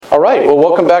All right, well,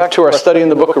 welcome back to our study in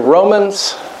the book of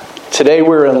Romans. Today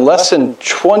we're in lesson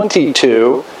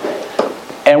 22,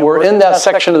 and we're in that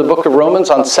section of the book of Romans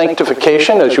on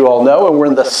sanctification, as you all know, and we're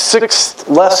in the sixth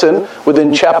lesson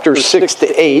within chapters 6 to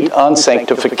 8 on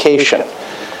sanctification.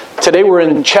 Today we're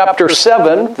in chapter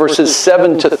 7, verses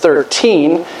 7 to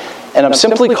 13, and I'm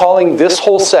simply calling this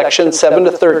whole section, 7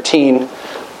 to 13,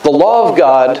 the law of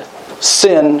God,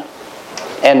 sin,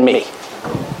 and me.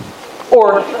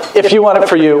 Or, if you want it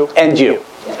for you, and you.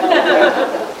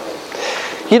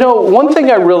 You know, one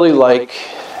thing I really like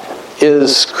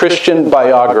is Christian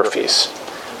biographies,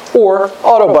 or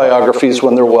autobiographies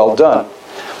when they're well done.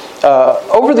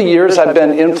 Over the years, I've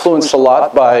been influenced a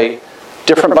lot by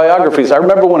different biographies. I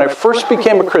remember when I first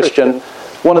became a Christian,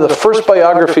 one of the first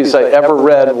biographies I ever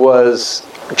read was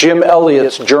Jim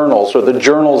Elliot's journals, or the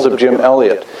journals of Jim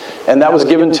Elliot. And that was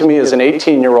given to me as an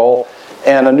 18-year-old.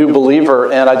 And a new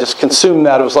believer, and I just consumed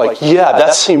that. It was like, yeah,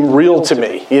 that seemed real to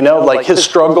me, you know, like his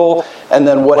struggle and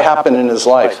then what happened in his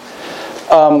life.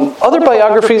 Other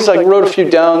biographies, I wrote a few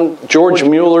down. George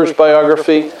Mueller's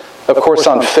biography, of course,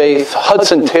 on faith.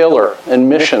 Hudson Taylor and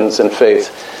missions and faith.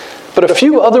 But a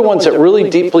few other ones that really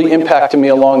deeply impacted me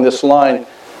along this line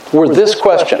were this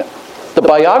question. The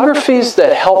biographies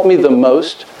that helped me the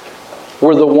most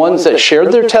were the ones that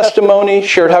shared their testimony,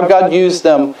 shared how God used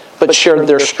them, but shared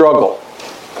their struggle.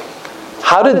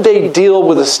 How did they deal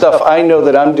with the stuff I know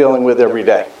that I'm dealing with every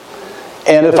day?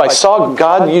 And if I saw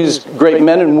God use great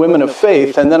men and women of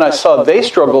faith, and then I saw they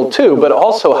struggled too, but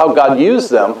also how God used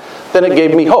them, then it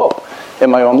gave me hope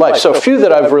in my own life. So a few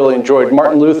that I've really enjoyed.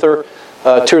 Martin Luther,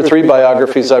 2 or 3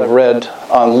 biographies I've read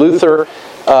on Luther.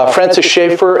 Francis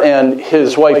Schaeffer and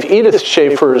his wife Edith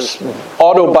Schaeffer's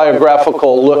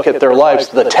autobiographical look at their lives,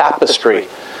 The Tapestry,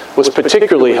 was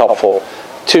particularly helpful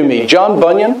to me. John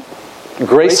Bunyan,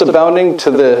 Grace Abounding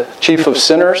to the Chief of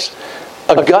Sinners.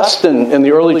 Augustine in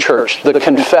the early church, The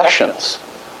Confessions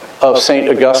of St.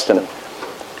 Augustine.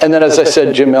 And then, as I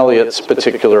said, Jim Elliot's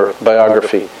particular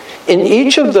biography. In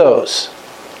each of those,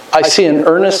 I see an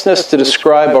earnestness to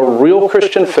describe a real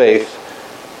Christian faith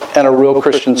and a real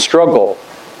Christian struggle,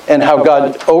 and how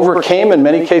God overcame, in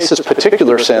many cases,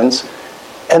 particular sins.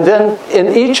 And then,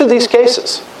 in each of these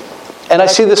cases, and I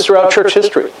see this throughout church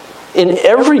history, in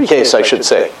every case, I should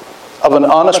say, of an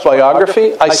honest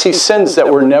biography, I see sins that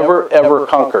were never, ever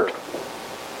conquered.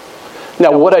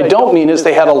 Now, what I don't mean is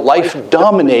they had a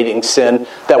life-dominating sin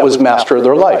that was master of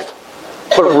their life.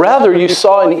 But rather, you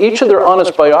saw in each of their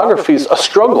honest biographies a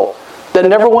struggle that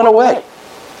never went away.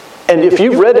 And if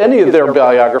you've read any of their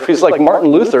biographies, like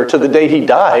Martin Luther, to the day he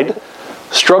died,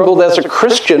 struggled as a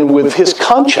Christian with his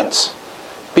conscience.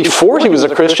 Before he was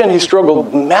a Christian, he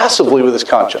struggled massively with his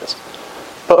conscience.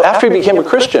 But after he became a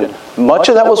Christian, much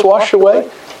of that was washed away,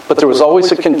 but there was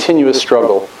always a continuous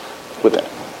struggle within.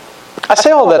 I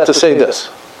say all that to say this.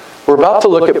 We're about to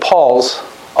look at Paul's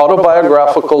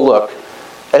autobiographical look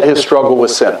at his struggle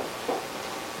with sin.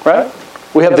 Right?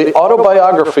 We have the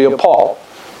autobiography of Paul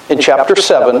in chapter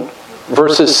 7,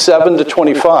 verses 7 to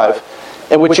 25,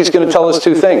 in which he's going to tell us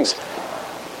 2 things.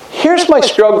 Here's my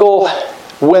struggle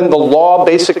when the law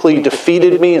basically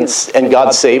defeated me and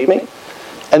God saved me.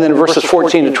 And then verses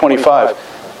 14 to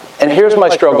 25. And here's my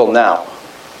struggle now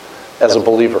as a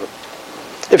believer.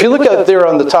 If you look at there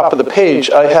on the top of the page,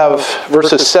 I have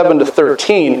verses 7 to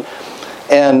 13.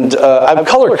 And I've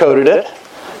color-coded it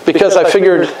because I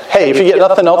figured, hey, if you get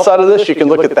nothing else out of this, you can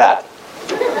look at that.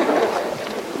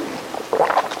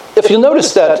 If you'll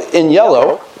notice that in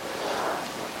yellow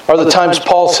are the times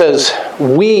Paul says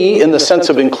we, in the sense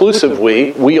of inclusive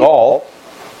we all,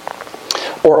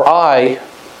 or I,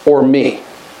 or me.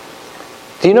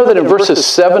 Do you know that in verses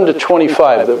 7 to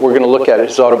 25 that we're going to look at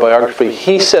his autobiography,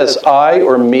 he says I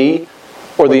or me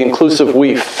or the inclusive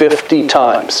we 50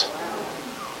 times.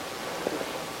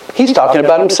 He's talking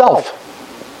about himself.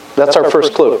 That's our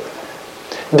first clue.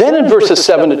 Then in verses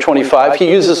 7 to 25,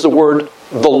 he uses the word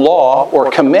the law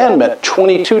or commandment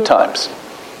 22 times.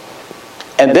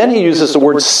 And then he uses the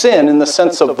word sin in the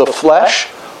sense of the flesh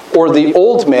or the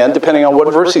old man, depending on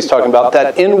what verse he's talking about,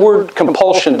 that inward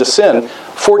compulsion to sin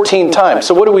 14 times.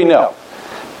 So what do we know?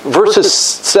 Verses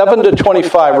 7 to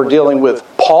 25 are dealing with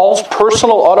Paul's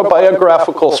personal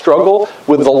autobiographical struggle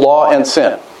with the law and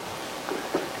sin.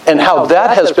 And how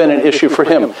that has been an issue for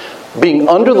him. Being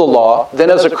under the law, then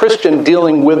as a Christian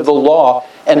dealing with the law,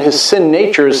 and his sin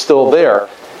nature is still there.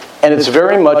 And it's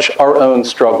very much our own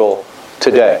struggle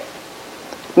today.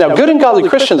 Now, good and godly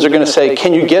Christians are going to say,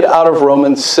 can you get out of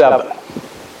Romans 7?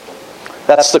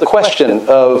 That's the question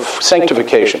of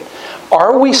sanctification.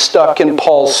 Are we stuck in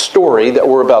Paul's story that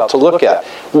we're about to look at?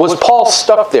 Was Paul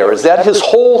stuck there? Is that his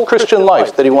whole Christian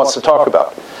life that he wants to talk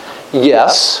about?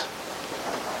 Yes.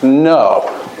 No.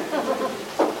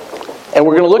 And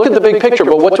we're going to look at the big picture,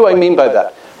 but what do I mean by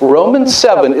that? Romans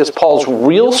 7 is Paul's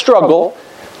real struggle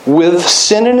with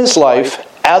sin in his life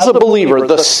as a believer,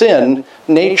 the sin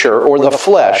nature or the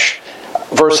flesh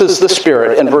versus the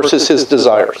spirit and versus his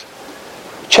desires.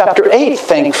 Chapter 8,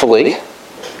 thankfully,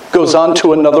 goes on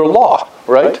to another law,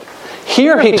 right?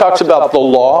 Here he talks about the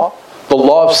law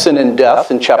of sin and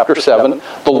death in chapter 7,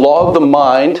 the law of the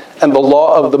mind, and the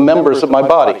law of the members of my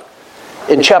body.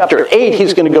 In chapter 8,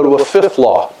 he's going to go to a fifth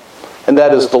law, and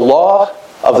that is the law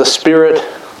of the spirit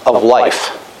of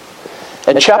life.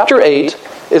 And chapter 8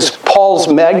 is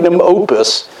Paul's magnum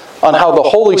opus on how the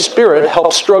Holy Spirit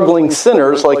helps struggling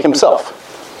sinners like himself.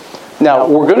 Now,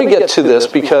 we're going to get to this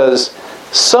because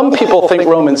some people think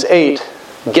Romans 8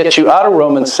 gets you out of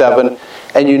Romans 7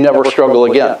 and you never struggle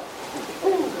again.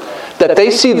 That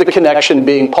they see the connection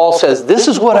being, Paul says, this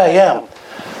is what I am.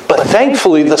 But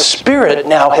thankfully, the Spirit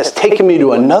now has taken me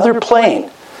to another plane.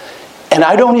 And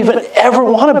I don't even ever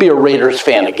want to be a Raiders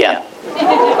fan again.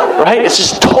 Right? It's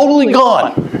just totally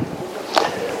gone.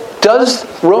 Does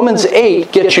Romans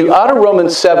 8 get you out of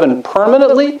Romans 7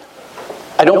 permanently?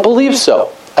 I don't believe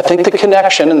so. I think the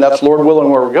connection, and that's Lord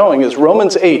willing where we're going, is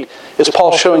Romans 8 is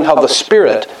Paul showing how the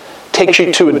Spirit takes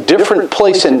you to a different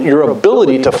place in your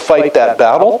ability to fight that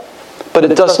battle, but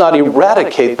it does not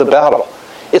eradicate the battle.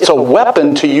 It's a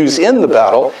weapon to use in the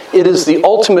battle. It is the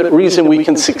ultimate reason we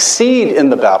can succeed in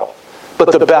the battle.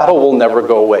 But the battle will never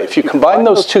go away. If you combine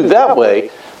those two that way,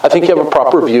 I think you have a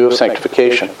proper view of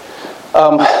sanctification.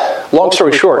 Long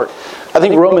story short, I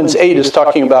think Romans 8 is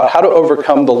talking about how to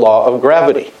overcome the law of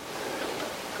gravity.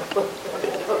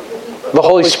 The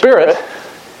Holy Spirit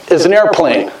is an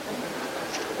airplane.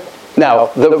 Now,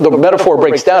 the metaphor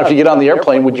breaks down. If you get on the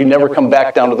airplane, would you never come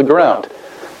back down to the ground?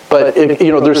 But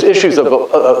there's issues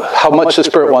of how much the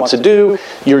Spirit wants to do,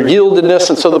 your yieldedness,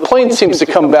 and so the plane seems to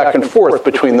come back and forth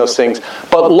between those things.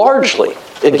 But largely,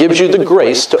 it gives you the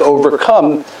grace to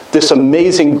overcome this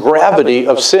amazing gravity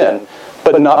of sin,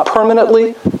 but not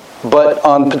permanently, but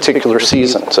on particular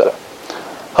seasons. So,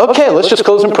 okay, let's just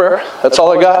close in prayer. That's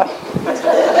all I got.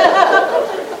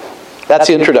 That's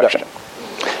the introduction.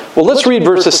 Well, let's read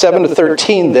verses 7 to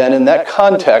 13 then in that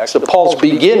context of Paul's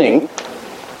beginning.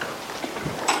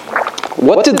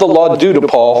 What did the law do to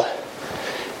Paul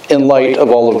in light of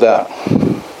all of that?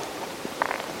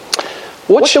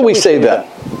 What shall we say then?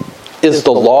 Is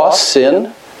the law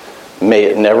sin? May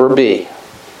it never be.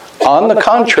 On the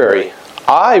contrary,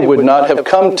 I would not have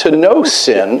come to know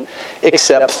sin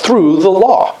except through the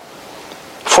law.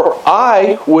 For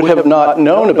I would have not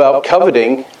known about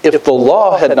coveting if the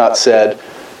law had not said,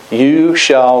 you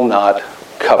shall not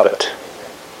covet.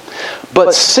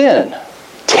 But sin,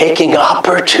 taking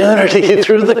opportunity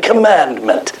through the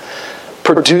commandment,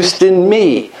 produced in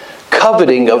me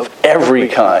coveting of every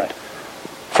kind.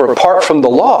 For apart from the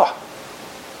law,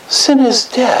 sin is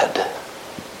dead.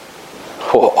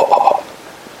 Whoa.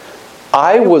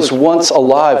 I was once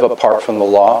alive apart from the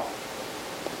law,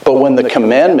 but when the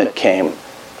commandment came,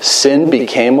 sin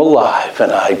became alive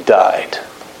and I died.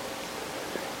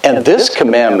 And this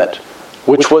commandment,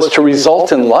 which was to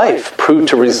result in life, proved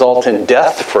to result in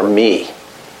death for me.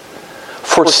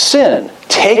 For sin,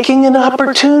 taking an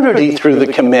opportunity through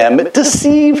the commandment,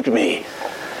 deceived me,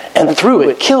 and through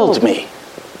it killed me.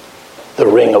 The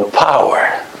ring of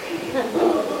power.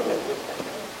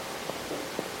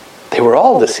 They were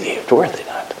all deceived, were they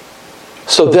not?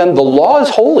 So then the law is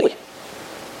holy,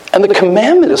 and the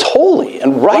commandment is holy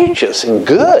and righteous and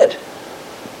good.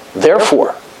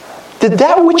 Therefore, did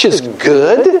that which is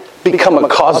good become a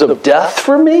cause of death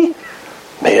for me?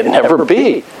 May it never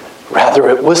be. Rather,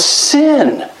 it was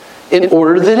sin, in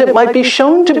order that it might be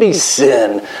shown to be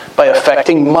sin by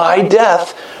affecting my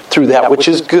death through that which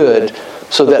is good,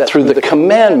 so that through the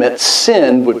commandment,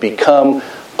 sin would become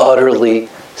utterly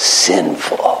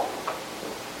sinful.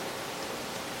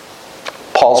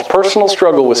 Paul's personal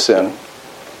struggle with sin,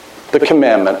 the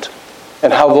commandment,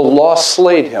 and how the law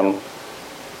slayed him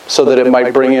so that it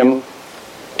might bring him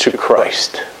to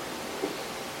Christ.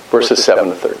 Verses 7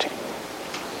 to 13.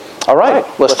 All right,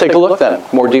 let's take a look then,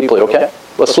 more deeply, okay?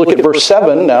 Let's look at verse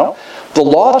 7 now. The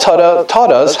law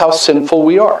taught us how sinful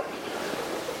we are.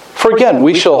 For again,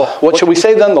 what shall we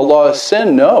say then? The law is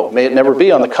sin? No, may it never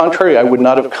be. On the contrary, I would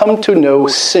not have come to know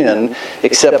sin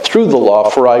except through the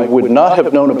law, for I would not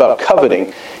have known about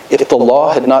coveting if the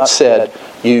law had not said,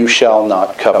 you shall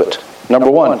not covet.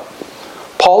 Number one,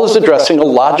 Paul is addressing a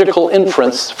logical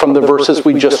inference from the verses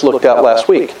we just looked at last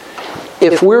week.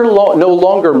 If we're no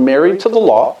longer married to the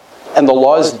law, and the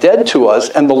law is dead to us,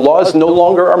 and the law is no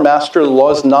longer our master, the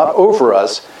law is not over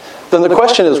us, then the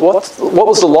question is, what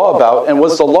was the law about? And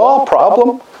was the law a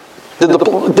problem?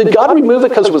 Did God remove it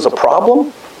because it was a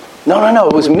problem? No.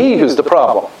 It was me who's the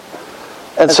problem.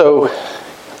 And so,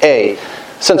 A,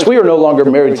 since we are no longer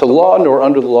married to the law nor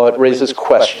under the law, it raises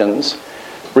questions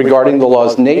regarding the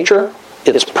law's nature,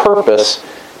 its purpose,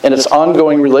 and its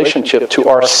ongoing relationship to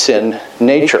our sin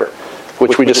nature,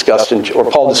 which we discussed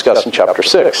Paul discussed in chapter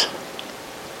 6.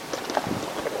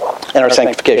 And our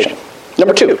sanctification.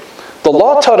 Number 2, the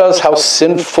law taught us how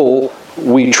sinful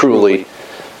we truly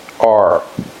are.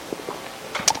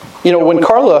 You know, when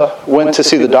Carla went to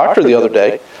see the doctor the other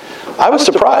day, I was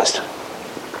surprised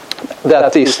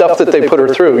that the stuff that they put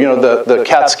her through, you know, the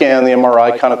CAT scan, the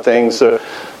MRI kind of things, the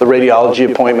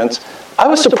radiology appointments, I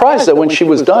was surprised that when she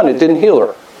was done, it didn't heal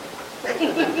her.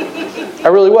 I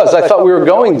really was. I thought we were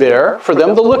going there for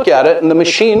them to look at it and the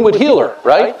machine would heal her,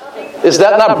 right? Is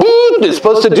that not, it's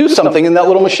supposed to do something in that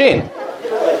little machine.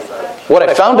 What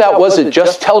I found out was it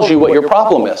just tells you what your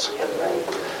problem is.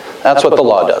 That's what the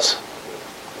law does.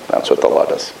 That's what the law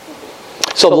does.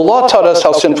 So the law taught us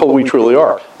how sinful we truly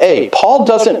are. A, Paul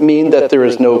doesn't mean that there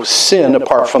is no sin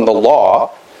apart from the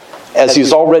law, as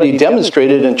he's already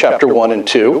demonstrated in chapter 1 and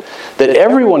 2, that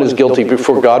everyone is guilty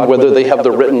before God, whether they have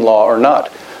the written law or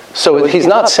not. So he's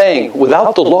not saying,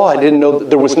 without the law, I didn't know that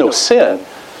there was no sin,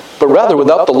 but rather,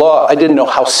 without the law, I didn't know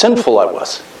how sinful I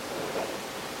was.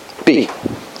 B,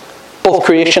 both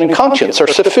creation and conscience are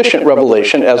sufficient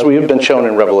revelation, as we have been shown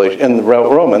in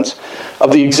Romans,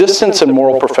 of the existence and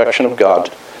moral perfection of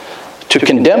God to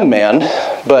condemn man,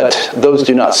 but those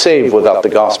do not save without the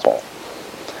gospel.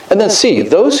 And then C,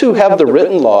 those who have the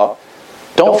written law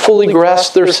don't fully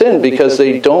grasp their sin because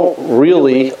they don't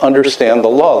really understand the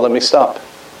law. Let me stop.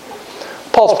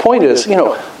 Paul's point is, you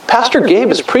know, Pastor Gabe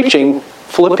is preaching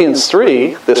Philippians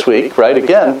 3 this week, right,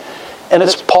 again, and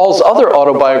it's Paul's other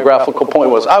autobiographical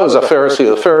point was, I was a Pharisee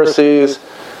of the Pharisees,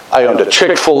 I owned a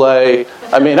Chick-fil-A,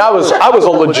 I mean, I was a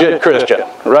legit Christian,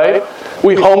 right?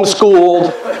 We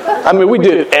homeschooled, I mean, we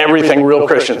did everything real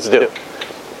Christians do.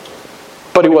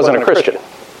 But he wasn't a Christian.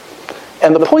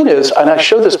 And the point is, and I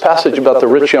show this passage about the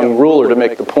rich young ruler to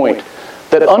make the point,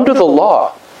 that under the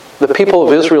law, the people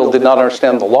of Israel did not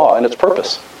understand the law and its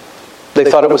purpose. They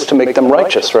thought it was to make them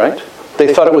righteous, right?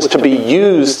 They thought it was to be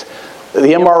used.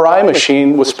 The MRI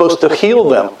machine was supposed to heal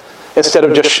them instead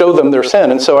of just show them their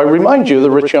sin. And so I remind you of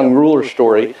the rich young ruler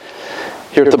story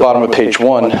here at the bottom of page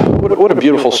 1. What a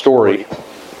beautiful story.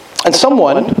 And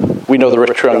someone, we know the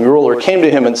rich young ruler, came to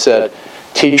him and said,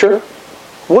 Teacher,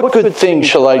 what good thing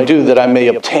shall I do that I may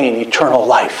obtain eternal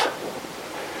life?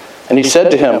 And he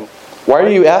said to him, Why are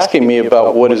you asking me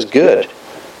about what is good?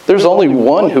 There's only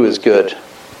one who is good.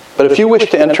 But if you wish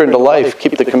to enter into life,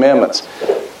 keep the commandments.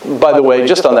 By the way,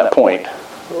 just on that point,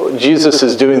 Jesus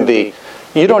is doing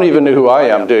you don't even know who I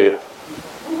am, do you?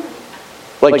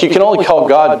 Like, you can only call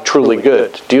God truly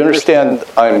good. Do you understand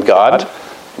I'm God?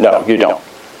 No, you don't.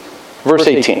 Verse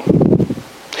 18.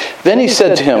 Then he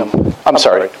said to him,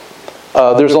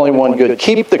 there's only one good.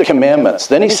 Keep the commandments.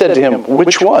 Then he said to him,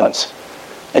 which ones?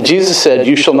 And Jesus said,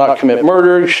 you shall not commit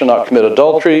murder, you shall not commit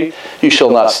adultery, you shall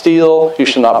not steal, you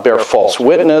shall not bear false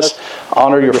witness,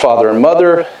 honor your father and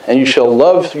mother, and you shall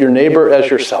love your neighbor as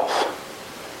yourself.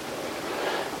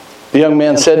 The young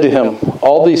man said to him,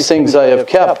 all these things I have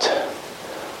kept.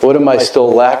 What am I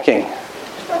still lacking?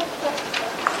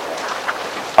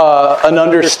 An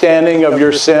understanding of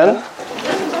your sin?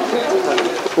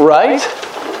 Right?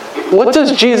 What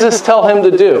does Jesus tell him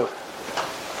to do?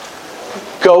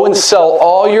 Go and sell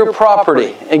all your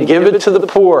property and give it to the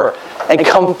poor and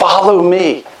come follow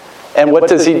me. And what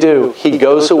does he do? He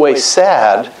goes away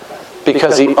sad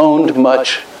because he owned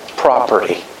much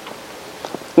property.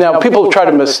 Now, people try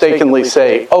to mistakenly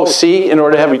say, in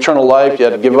order to have eternal life, you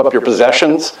had to give up your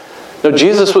possessions. No,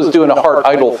 Jesus was doing a heart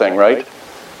idol thing, right?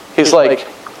 He's like,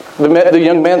 the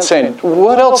young man saying,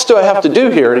 what else do I have to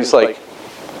do here? And he's like,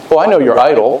 well, I know your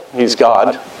idol. He's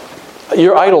God.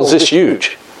 Your idol's this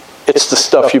huge. It's the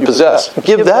stuff you possess.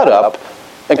 Give that up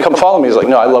and come follow me. He's like,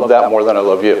 no, I love that more than I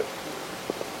love you.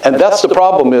 And that's the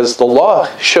problem is the law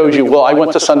shows you, well, I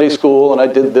went to Sunday school and I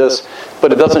did this,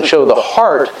 but it doesn't show the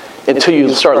heart until you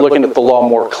start looking at the law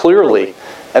more clearly.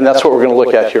 And that's what we're going to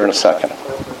look at here in a second.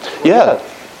 Yeah.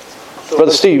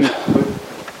 Brother Steve.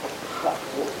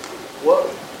 What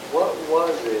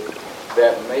was it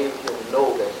that made him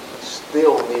know that he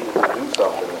still needed to do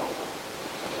something else?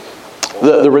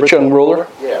 The rich young ruler?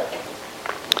 Yeah.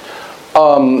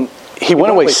 He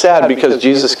went away sad because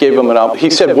Jesus gave him he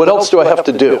said, what else do I have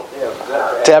to do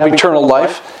to have eternal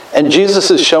life? And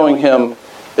Jesus is showing him,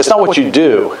 it's not what you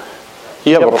do.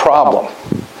 You have a problem.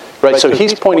 Right? So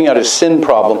he's pointing out his sin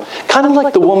problem. Kind of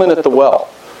like the woman at the well.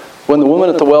 when the woman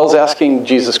at the well is asking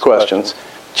Jesus questions,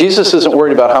 Jesus isn't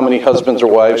worried about how many husbands or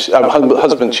wives,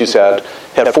 husbands she's had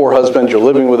 4 husbands, you're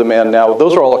living with a man now.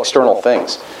 Those are all external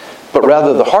things. But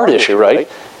rather the heart issue, right?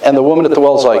 And the woman at the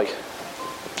well is like,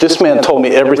 this man told me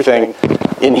everything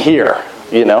in here,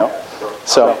 you know?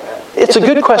 So it's a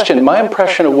good question. My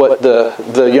impression of what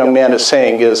the young man is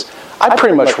saying is, I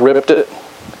pretty much ripped it.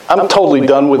 I'm totally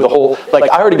done with the whole, like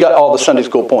I already got all the Sunday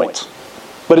school points.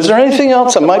 But is there anything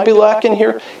else that might be lacking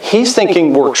here? He's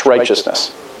thinking works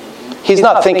righteousness. He's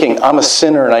not thinking, I'm a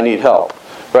sinner and I need help,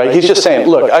 right? He's just saying,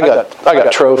 look, I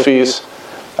got trophies.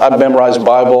 I've memorized the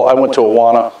Bible. I went to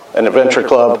Awana, an adventure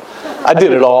club. I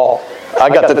did it all. I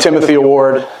got the Timothy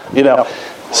Award, you know.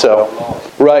 So,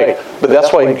 right. But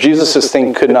that's why Jesus'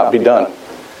 thing could not be done.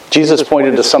 Jesus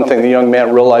pointed to something the young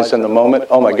man realized in the moment.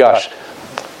 Oh my gosh,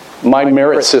 my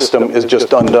merit system is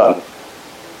just undone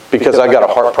because I got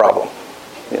a heart problem.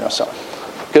 You know, so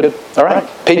good. All right,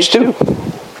 page 2.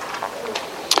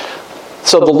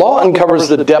 So the law uncovers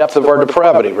the depth of our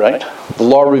depravity, right? The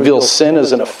law reveals sin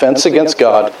as an offense against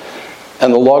God,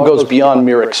 and the law goes beyond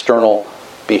mere external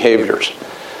behaviors.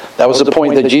 That was the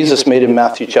point that Jesus made in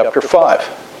Matthew chapter 5.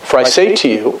 For I say to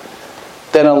you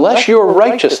that unless your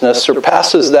righteousness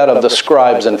surpasses that of the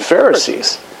scribes and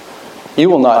Pharisees, you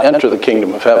will not enter the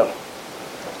kingdom of heaven.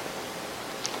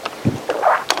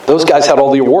 Those guys had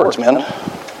all the awards, man.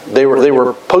 They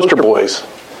were poster boys.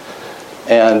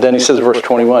 And then he says, verse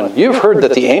 21, you've heard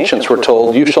that the ancients were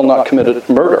told, you shall not commit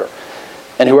murder,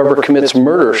 and whoever commits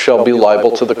murder shall be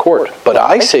liable to the court. But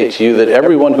I say to you that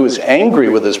everyone who is angry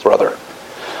with his brother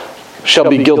shall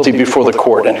be guilty before the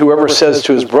court. And whoever says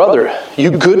to his brother,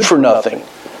 you good for nothing,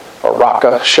 or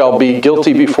raka, shall be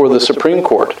guilty before the Supreme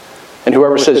Court. And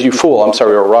whoever says, you fool,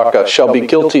 or raka, shall be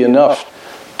guilty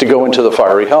enough to go into the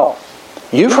fiery hell.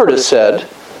 You've heard it said,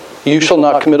 you shall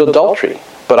not commit adultery.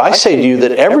 But I say to you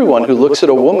that everyone who looks at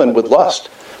a woman with lust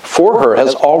for her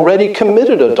has already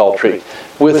committed adultery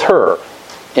with her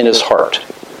in his heart.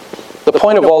 The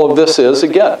point of all of this is,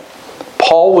 again,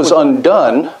 Paul was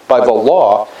undone by the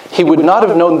law. He would not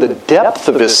have known the depth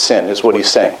of his sin, is what he's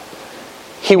saying.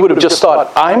 He would have just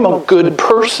thought, I'm a good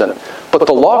person. But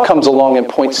the law comes along and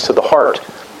points to the heart.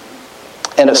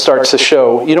 And it starts to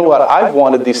show, you know what, I've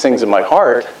wanted these things in my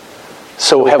heart.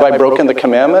 So have I broken the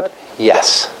commandment?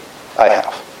 Yes, I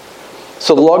have.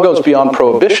 So the law goes beyond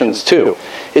prohibitions too.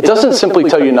 It doesn't simply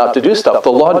tell you not to do stuff.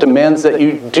 The law demands that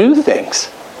you do things,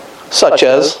 such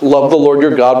as love the Lord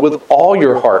your God with all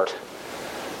your heart,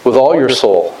 with all your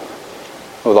soul,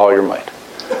 with all your might.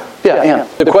 Yeah, Anna.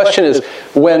 The question is,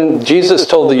 when Jesus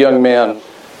told the young man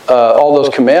all those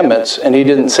commandments, and he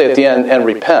didn't say at the end, and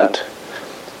repent,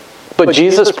 but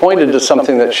Jesus pointed to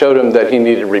something that showed him that he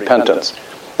needed repentance.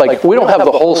 Like, we don't have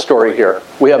the whole story here.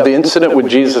 We have the incident with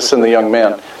Jesus and the young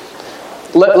man.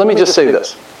 Let me just say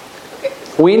this.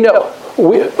 We know...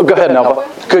 go ahead,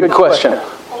 Nelva. Good question.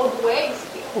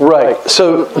 Right.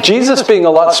 So Jesus, being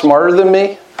a lot smarter than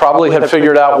me, probably had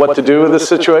figured out what to do with this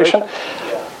situation.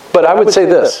 But I would say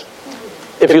this.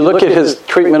 If you look at his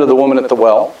treatment of the woman at the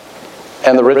well,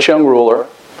 and the rich young ruler,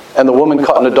 and the woman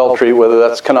caught in adultery, whether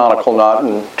that's canonical or not,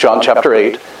 in John chapter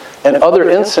 8, and other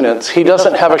incidents, he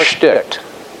doesn't have a shtick.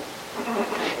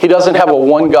 He doesn't have a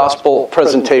one gospel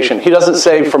presentation. He doesn't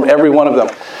say from every one of them,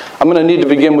 I'm going to need to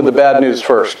begin with the bad news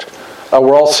first.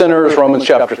 We're all sinners, Romans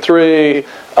chapter 3.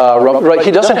 Right? He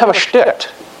doesn't have a shtick.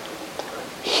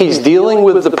 He's dealing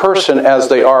with the person as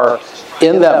they are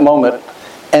in that moment,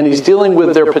 and he's dealing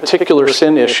with their particular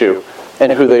sin issue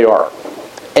and who they are.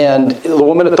 And the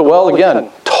woman at the well, again,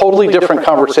 totally different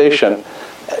conversation.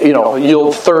 You know,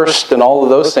 you'll thirst and all of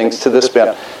those things to this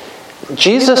man.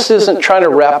 Jesus isn't trying to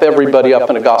wrap everybody up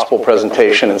in a gospel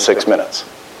presentation in 6 minutes.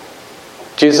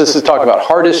 Jesus is talking about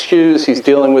heart issues. He's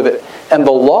dealing with it. And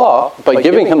the law, by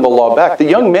giving him the law back, the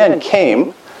young man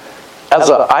came as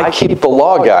a I keep the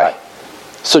law guy.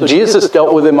 So Jesus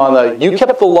dealt with him on the, you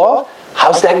kept the law?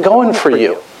 How's that going for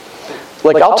you?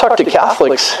 Like, I'll talk to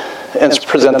Catholics and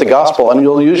present the gospel, and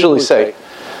you'll usually say,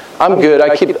 I'm good.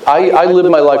 I live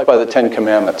my life by the 10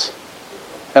 Commandments.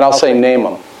 And I'll say, name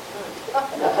them.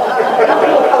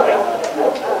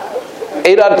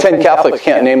 8 out of 10 Catholics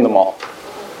can't name them all.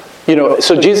 You know,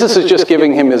 so Jesus is just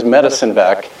giving him his medicine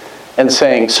back and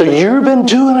saying, so you've been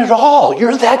doing it all.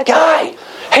 You're that guy.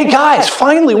 Hey guys,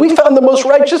 finally, we found the most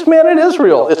righteous man in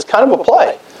Israel. It's kind of a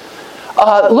play.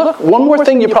 Look, one more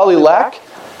thing you probably lack.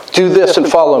 Do this and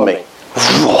follow me.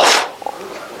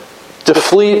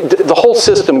 The whole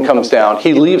system comes down.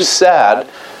 He leaves sad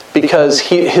because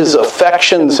his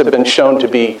affections have been shown to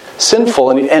be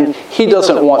sinful, and he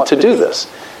doesn't want to do this.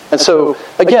 And so,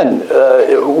 again,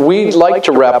 we'd like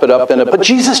to wrap it up in but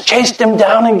Jesus chased him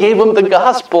down and gave him the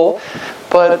gospel.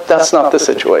 But that's not the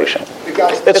situation.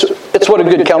 It's what a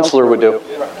good counselor would do.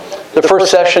 The first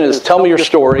session is tell me your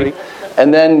story,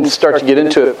 and then start to get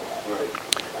into it.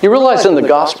 You realize in the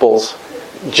Gospels,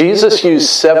 Jesus used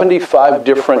 75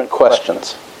 different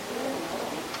questions.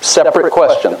 Separate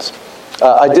questions.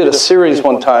 I did a series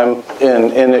one time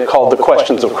in it called The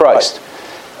Questions of Christ.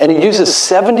 And he uses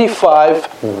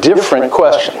 75 different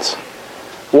questions.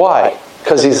 Why?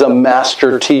 Because he's a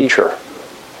master teacher.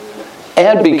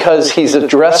 And because he's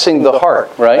addressing the heart,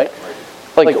 right?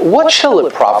 Like, what shall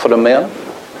it profit a man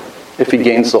if he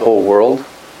gains the whole world,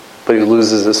 but he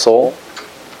loses his soul?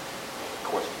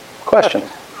 Question.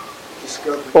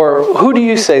 Or, who do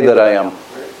you say that I am?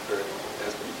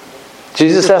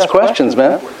 Jesus asked questions,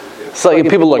 man. It's like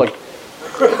people are like...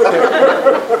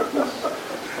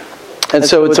 And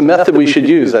so it's a method we should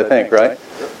use, I think, right?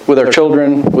 With our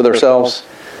children, with ourselves.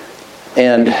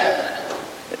 And...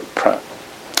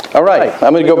 All right,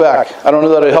 I'm going to go back. I don't know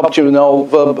that I helped you,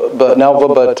 Nelva,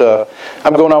 but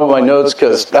I'm going on with my notes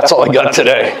because that's all I got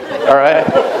today. All right?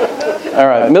 All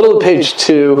right, middle of page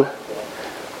 2,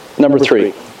 number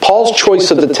 3. Paul's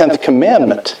choice of the 10th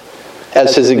commandment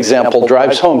as his example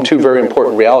drives home two very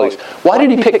important realities. Why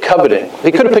did he pick coveting?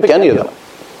 He could have picked any of them.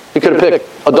 He could have picked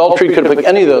adultery, he could have picked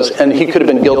any of those, and he could have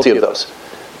been guilty of those.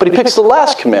 But he picks the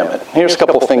last commandment. Here's a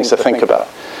couple of things to think about.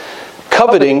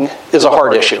 Coveting is a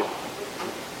hard issue.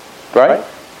 Right?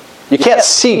 You can't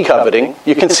see coveting.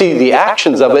 You can see the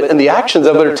actions of it, and the actions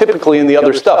of it are typically in the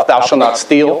other stuff. Thou shalt not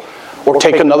steal, or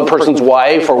take another person's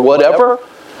wife, or whatever.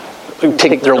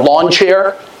 Take their lawn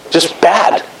chair. Just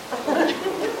bad.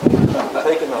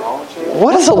 Taking the lawn chair?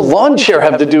 What does a lawn chair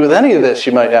have to do with any of this,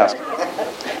 you might ask?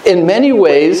 In many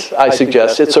ways, I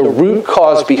suggest, it's a root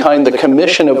cause behind the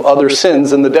commission of other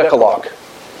sins in the Decalogue.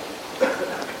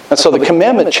 And so the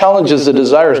commandment challenges the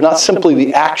desires, not simply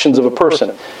the actions of a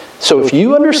person. So if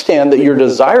you understand that your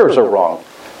desires are wrong,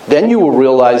 then you will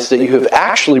realize that you have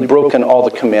actually broken all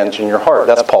the commands in your heart.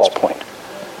 That's Paul's point.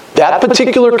 That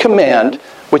particular command,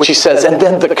 which he says, and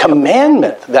then the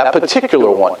commandment, that particular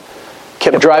one,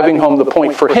 kept driving home the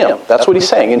point for him. That's what he's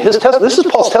saying. In his this is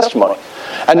Paul's testimony.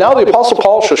 And now the Apostle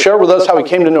Paul shall share with us how he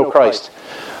came to know Christ.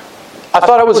 I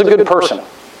thought I was a good person.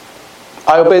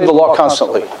 I obeyed the law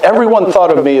constantly. Everyone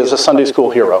thought of me as a Sunday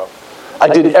school hero. I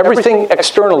did everything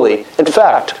externally. In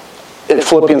fact, in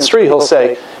Philippians 3, he'll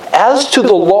say, as to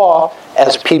the law,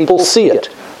 as people see it,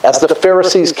 as the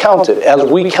Pharisees counted, as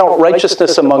we count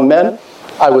righteousness among men,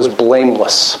 I was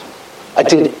blameless. I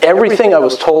did everything I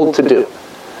was told to do.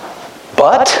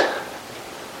 But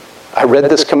I read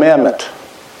this commandment,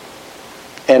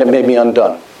 and it made me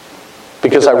undone.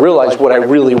 Because I realized what I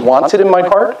really wanted in my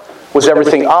heart was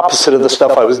everything opposite of the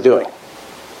stuff I was doing.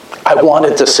 I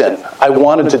wanted to sin. I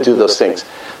wanted to do those things.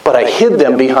 But I hid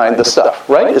them behind the stuff,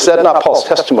 right? Is that not Paul's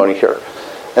testimony here?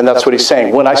 And that's what he's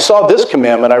saying. When I saw this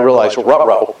commandment, I realized,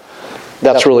 ruh-roh,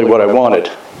 that's really what I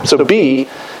wanted. So B,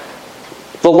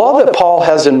 the law that Paul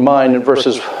has in mind in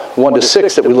verses 1 to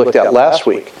 6 that we looked at last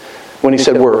week, when he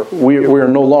said we are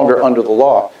no longer under the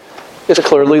law, is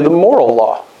clearly the moral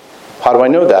law. How do I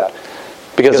know that?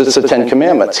 Because it's the 10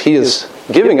 Commandments. He is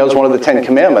giving us one of the 10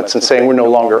 Commandments and saying we're no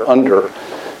longer under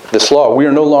this law. We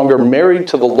are no longer married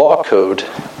to the law code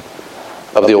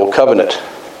of the Old Covenant.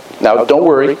 Now, don't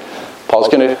worry. Paul's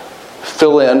going to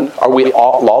fill in. Are we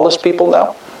all lawless people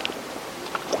now?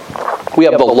 We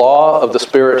have the law of the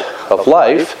Spirit of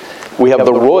life. We have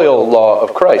the royal law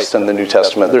of Christ in the New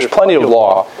Testament. There's plenty of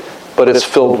law, but it's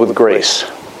filled with grace.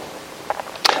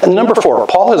 And number 4,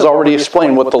 Paul has already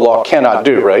explained what the law cannot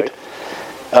do, right?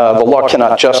 The law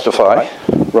cannot justify,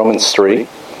 Romans 3.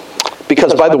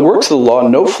 Because by the works of the law,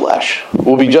 no flesh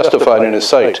will be justified in his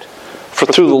sight. For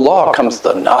through the law comes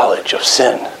the knowledge of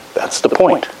sin. That's the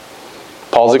point.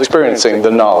 Paul's experiencing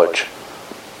the knowledge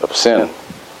of sin.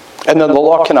 And then the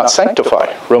law cannot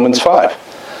sanctify, Romans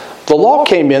 5. The law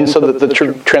came in so that the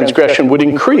transgression would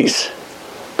increase.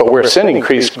 But where sin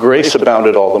increased, grace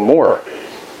abounded all the more.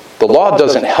 The law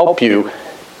doesn't help you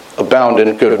abound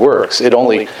in good works. It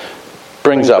only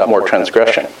brings up more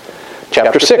transgression.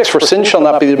 Chapter 6, for sin shall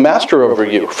not be the master over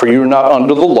you, for you are not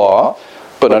under the law,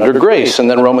 but under grace. And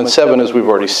then Romans 7, as we've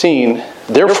already seen,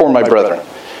 therefore, my brethren,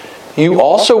 you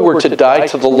also were to die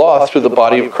to the law through the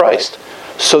body of Christ,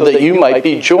 so that you might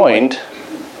be joined,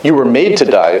 you were made to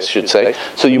die, I should say,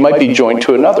 so you might be joined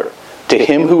to another, to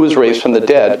him who was raised from the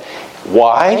dead.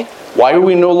 Why? Why are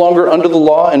we no longer under the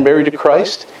law and married to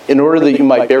Christ? In order that you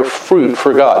might bear fruit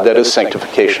for God, that is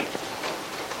sanctification.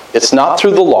 It's not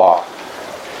through the law.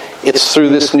 It's through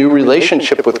this new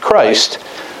relationship with Christ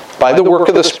by the work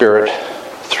of the Spirit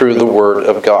through the Word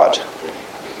of God.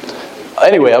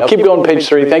 Anyway, I'll keep going to page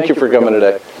 3. Thank you for coming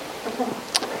today.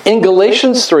 In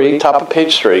Galatians 3, top of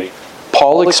page 3,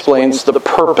 Paul explains the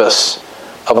purpose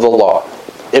of the law.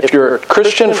 If you're a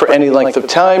Christian for any length of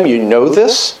time, you know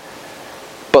this.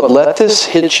 But let this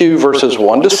hit you, verses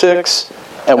 1 to 6,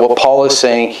 and what Paul is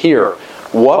saying here.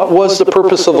 What was the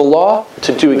purpose of the law?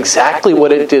 To do exactly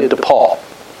what it did to Paul.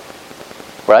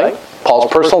 Right?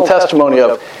 Paul's personal testimony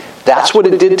of, that's what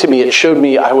it did to me. It showed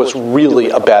me I was really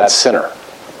a bad sinner.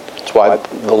 That's why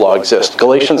the law exists.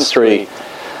 Galatians 3,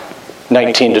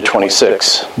 19 to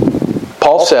 26.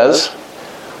 Paul says,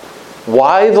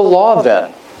 why the law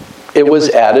then? It was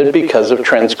added because of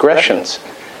transgressions,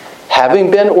 having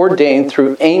been ordained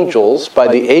through angels by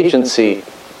the agency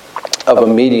of a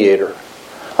mediator,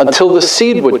 until the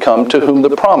seed would come to whom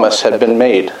the promise had been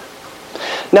made.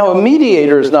 Now a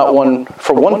mediator is not one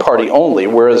for one party only,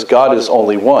 whereas God is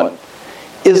only one.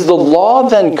 Is the law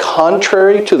then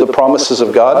contrary to the promises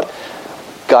of God?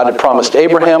 God had promised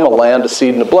Abraham a land, a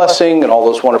seed, and a blessing, and all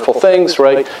those wonderful things,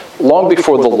 right? Long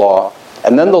before the law.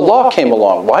 And then the law came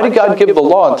along. Why did God give the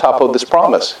law on top of this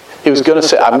promise? He was going to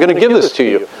say, I'm going to give this to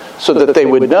you, so that they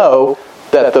would know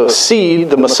that the seed,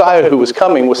 the Messiah who was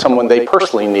coming, was someone they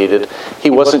personally needed. He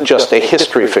wasn't just a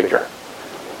history figure.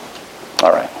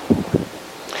 All right.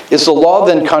 Is the law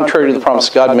then contrary to the promise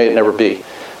of God? May it never be.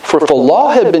 For if the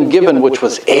law had been given which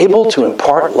was able to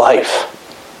impart life,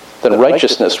 then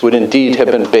righteousness would indeed have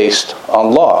been based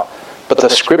on law. But the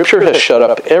Scripture has shut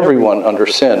up everyone under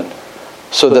sin,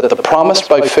 so that the promise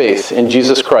by faith in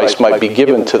Jesus Christ might be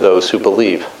given to those who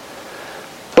believe.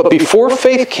 But before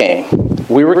faith came,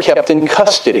 we were kept in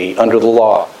custody under the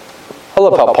law. I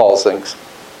love how Paul sings.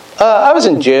 I was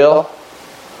in jail.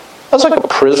 I was like a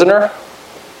prisoner.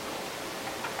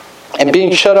 And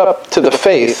being shut up to the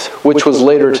faith which was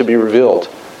later to be revealed.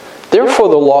 Therefore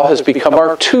the law has become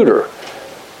our tutor,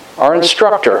 our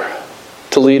instructor,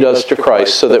 to lead us to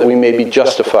Christ, so that we may be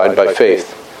justified by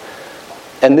faith.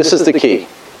 And this is the key.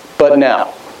 But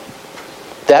now,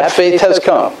 that faith has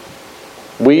come.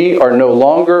 We are no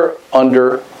longer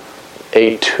under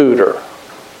a tutor.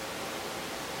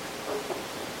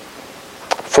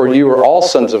 For you are all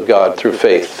sons of God through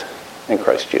faith in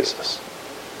Christ Jesus.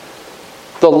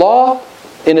 The law,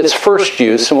 in its first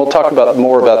use, and we'll talk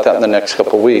more about that in the next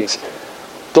couple of weeks,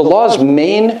 the law's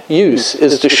main use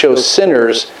is to show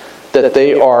sinners that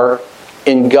they are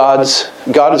in God's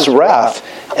wrath,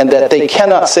 and that they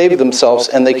cannot save themselves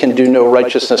and they can do no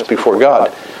righteousness before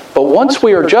God. But once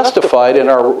we are justified and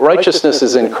our righteousness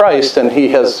is in Christ and He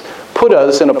has put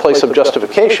us in a place of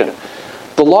justification,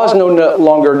 the law is no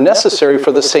longer necessary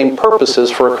for the same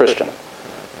purposes for a Christian.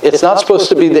 It's not supposed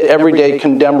to be the everyday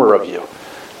condemner of you.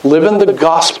 Live in the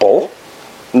gospel,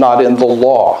 not in the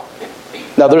law.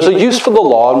 Now there's a use for the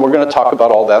law, and we're going to talk about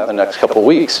all that in the next couple of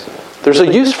weeks. There's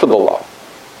a use for the law,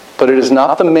 but it is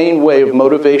not the main way of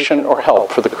motivation or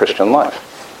help for the Christian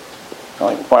life.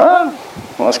 Well,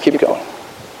 let's keep going.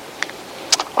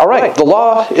 All right, the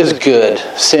law is good.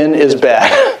 Sin is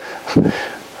bad.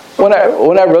 When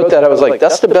I wrote that, I was like,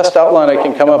 that's the best outline I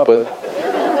can come up with.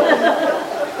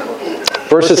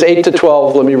 Verses 8 to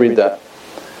 12, let me read that.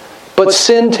 But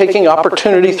sin, taking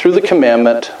opportunity through the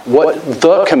commandment, what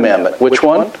the commandment? Which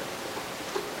one?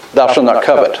 Thou shalt not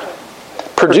covet.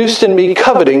 Produced in me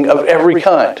coveting of every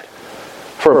kind.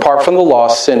 For apart from the law,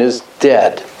 sin is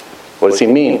dead. What does he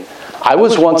mean? I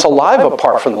was once alive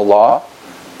apart from the law,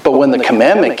 but when the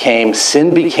commandment came,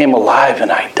 sin became alive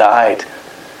and I died.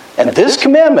 And this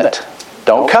commandment,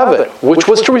 don't covet, which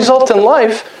was to result in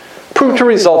life, proved to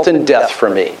result in death for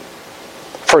me.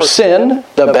 For sin,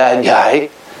 the bad guy,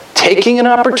 taking an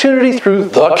opportunity through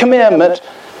the commandment,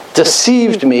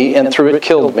 deceived me and through it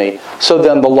killed me. So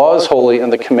then the law is holy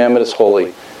and the commandment is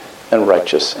holy and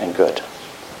righteous and good.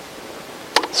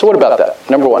 So what about that?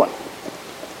 Number one,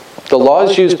 the law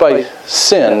is used by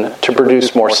sin to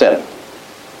produce more sin.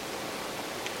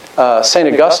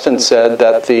 St. Augustine said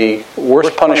that the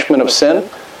worst punishment of sin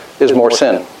is more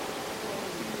sin.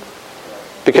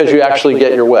 Because you actually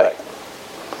get your way.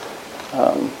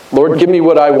 Lord, give me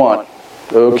what I want.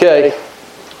 Okay.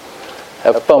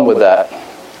 Have fun with that.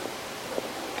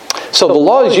 So the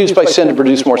law is used by sin to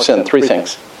produce more sin. Three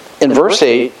things. In verse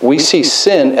 8, we see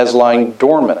sin as lying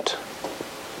dormant.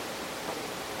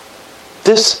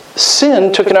 This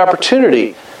sin took an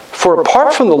opportunity. For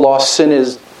apart from the law, sin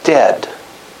is dead.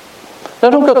 Now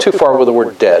don't go too far with the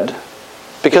word dead,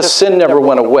 because sin never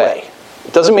went away.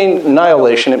 It doesn't mean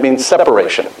annihilation, it means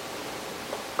separation.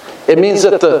 It means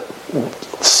that the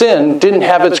sin didn't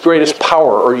have its greatest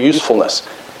power or usefulness.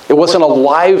 It wasn't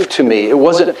alive to me. It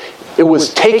wasn't It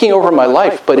was taking over my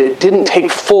life, but it didn't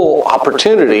take full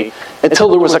opportunity until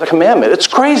there was a commandment. It's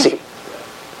crazy.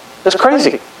 It's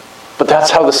crazy. But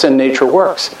that's how the sin nature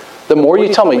works. The more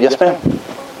you tell me, yes, ma'am.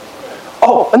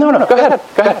 Oh, no, go ahead.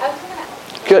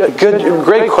 Good,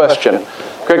 great question.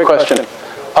 Great question.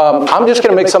 I'm just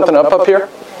going to make something up here.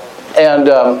 And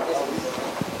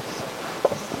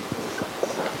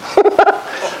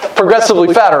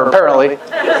progressively fatter, apparently.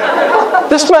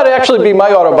 This might actually be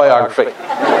my autobiography.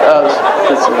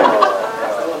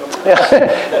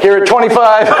 Here at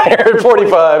 25, here at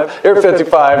 45, here at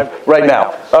 55, right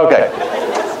now.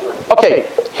 Okay,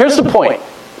 here's the point.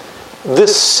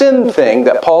 This sin thing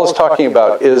that Paul is talking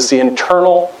about is the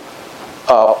internal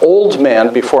old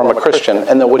man before I'm a Christian,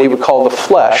 and then what he would call the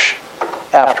flesh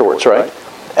afterwards, right?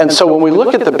 And so when we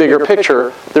look at the bigger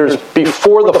picture, there's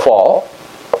before the fall,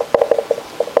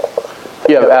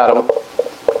 you have Adam.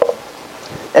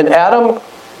 And Adam,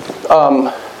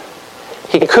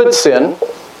 he could sin,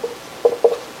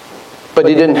 but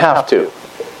he didn't have to.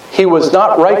 He was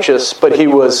not righteous, but he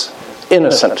was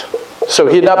innocent. So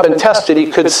he had not been tested, he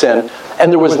could sin.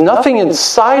 And there was nothing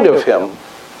inside of him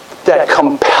that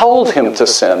compelled him to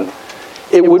sin.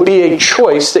 It would be a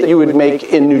choice that you would make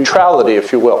in neutrality,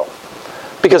 if you will.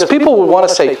 Because people would want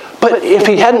to say, but if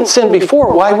he hadn't sinned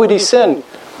before, why would he sin?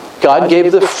 God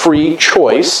gave the free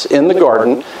choice in the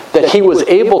garden that he was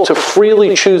able to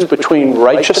freely choose between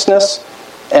righteousness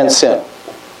and sin.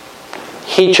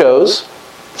 He chose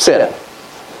sin.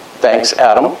 Thanks,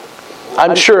 Adam.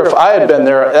 I'm sure if I had been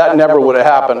there, that never would have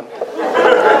happened.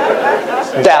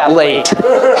 That late.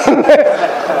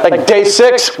 Like day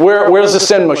 6, where's the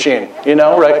sin machine? You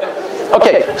know, right?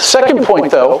 Okay, second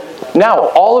point though. Now,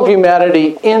 all of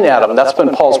humanity in Adam, that's been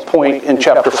Paul's point in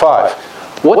chapter 5.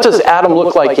 What does Adam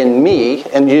look like in me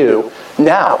and you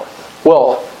now?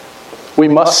 Well, we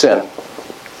must sin.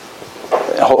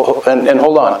 And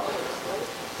hold on.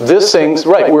 This thing's,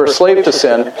 right, we're a slave to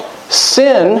sin.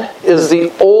 Sin is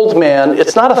the old man.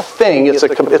 It's not a thing. It's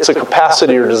a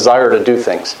capacity or desire to do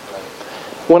things.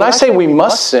 When I say we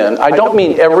must sin, I don't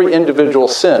mean every individual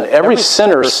sin. Every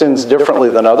sinner sins differently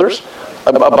than others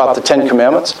about the 10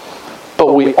 Commandments.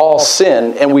 But we all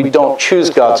sin, and we don't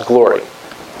choose God's glory.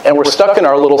 And we're stuck in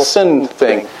our little sin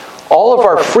thing. All of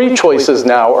our free choices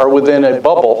now are within a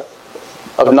bubble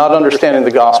of not understanding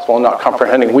the gospel and not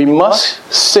comprehending. We must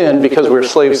sin because we're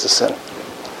slaves to sin.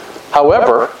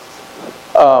 However,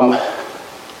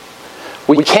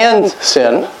 we can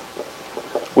sin.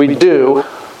 We do.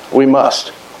 We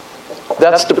must.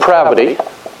 That's depravity.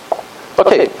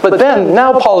 Okay, but then,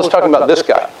 now Paul is talking about this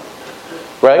guy,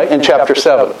 right, in chapter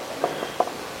 7.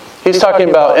 He's talking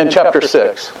about, in chapter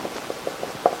 6,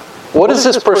 what does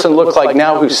this person look like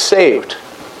now who's saved?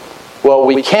 Well,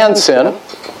 we can sin.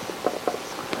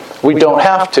 We don't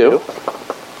have to.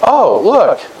 Oh,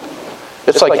 look.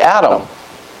 It's like Adam.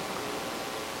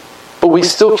 But we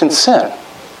still can sin.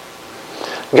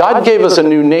 God gave us a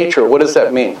new nature. What does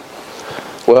that mean?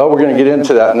 Well, we're going to get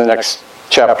into that in the next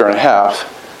chapter and a half.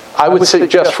 I would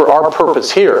suggest for our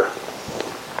purpose here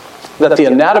that the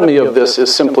anatomy of this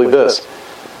is simply this.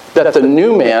 That the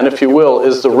new man, if you will,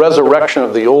 is the resurrection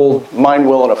of the old mind,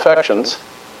 will, and affections.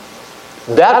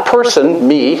 That person,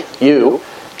 me, you,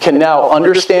 can now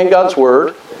understand God's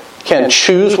word, can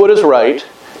choose what is right,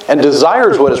 and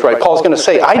desires what is right. Paul's going to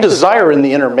say, I desire in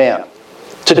the inner man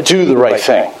to do the right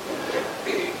thing.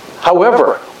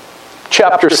 However,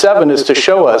 chapter 7 is to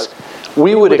show us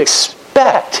we would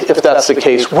expect, if that's the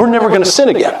case, we're never going to sin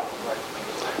again.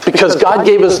 Because God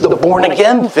gave us the born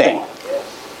again thing.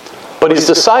 But he's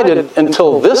decided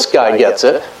until this guy gets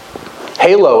it,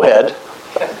 Halo head,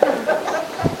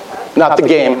 not the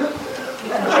game.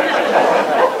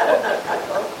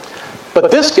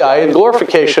 But this guy in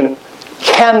glorification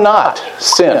cannot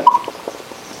sin.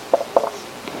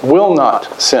 Will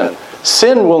not sin.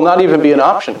 Sin will not even be an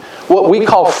option. What we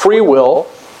call free will,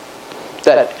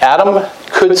 that Adam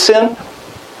could sin,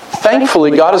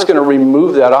 thankfully God is going to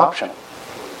remove that option.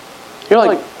 You're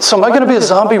like, so am I going to be a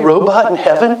zombie robot in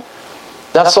heaven?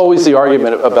 That's always the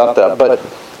argument about that. But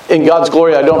in God's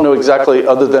glory, I don't know exactly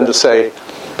other than to say,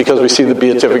 because we see the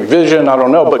beatific vision, I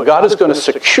don't know. But God is going to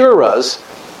secure us,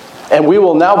 and we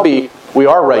will now be, we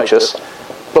are righteous,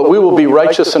 but we will be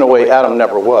righteous in a way Adam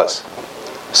never was.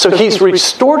 So he's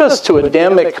restored us to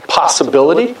Adamic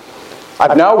possibility.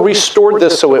 I've now restored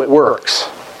this so it works.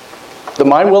 The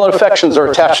mind, will, and affections are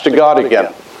attached to God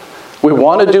again. We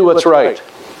want to do what's right.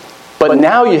 But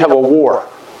now you have a war.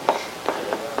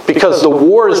 Because the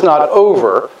war is not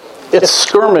over, it's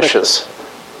skirmishes.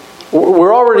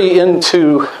 We're already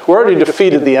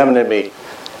defeated the enemy,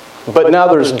 but now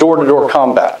there's door-to-door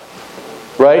combat,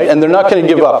 right? And they're not going to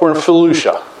give up. We're in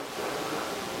Felucia.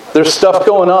 There's stuff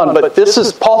going on, but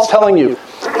Paul's telling you,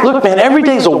 look, man, every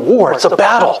day's a war. It's a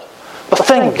battle. But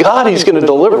thank God he's going to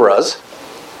deliver us.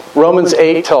 Romans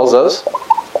 8 tells us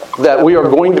that we are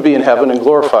going to be in heaven and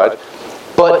glorified.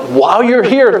 But while you're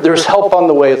here, there's help on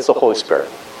the way. It's the Holy Spirit.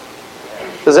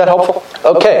 Is that helpful?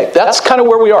 Okay, that's kind of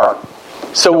where we are.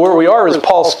 So where we are is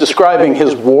Paul's describing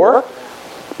his war,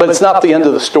 but it's not the end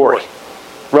of the story.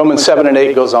 Romans 7 and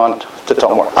 8 goes on to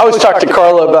tell more. I always talk to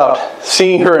Carla about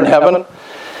seeing her in heaven.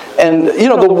 And,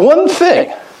 the one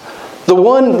thing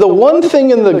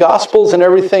in the Gospels and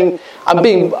everything, I'm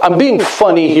being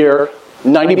funny here,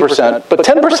 90%, but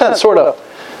 10% sort of,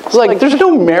 it's like, there's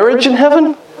no marriage in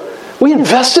heaven? We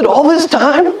invested all this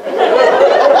time?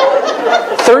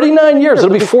 39 years,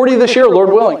 it'll be 40 this year, Lord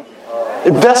willing.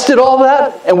 Invested all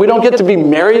that, and we don't get to be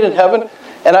married in heaven?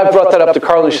 And I brought that up to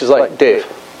Carla, and she's like, Dave,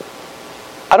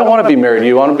 I don't want to be married to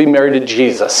you, I want to be married to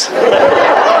Jesus.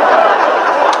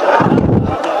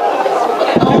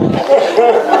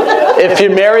 If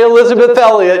you marry Elizabeth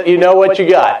Elliot, you know what you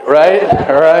got, right?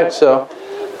 All right, so,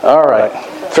 all right,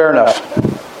 fair enough.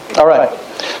 All right,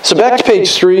 so back to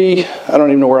page 3. I don't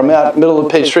even know where I'm at. Middle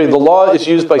of page 3. The law is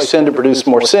used by sin to produce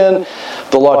more sin.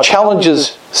 The law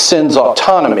challenges sin's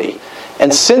autonomy.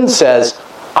 And sin says,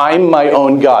 I'm my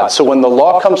own God. So when the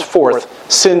law comes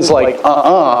forth, sin's like,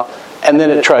 and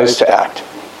then it tries to act.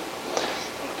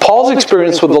 Paul's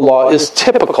experience with the law is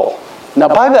typical. Now,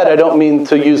 by that, I don't mean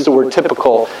to use the word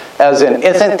typical as in,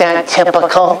 isn't that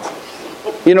typical?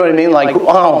 You know what I mean? Like,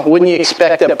 oh, wouldn't you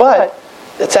expect that? But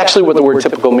it's actually what the word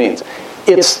typical means.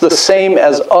 It's the same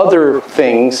as other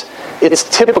things. It's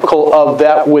typical of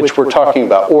that which we're talking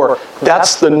about. Or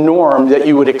that's the norm that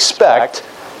you would expect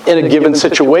in a given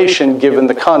situation, given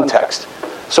the context.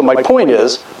 So my point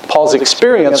is, Paul's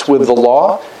experience with the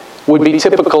law would be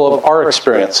typical of our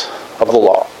experience of the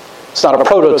law. It's not a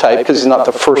prototype because he's not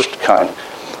the first kind.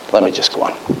 Let me just go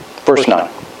on. Verse 9.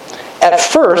 At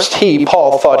first,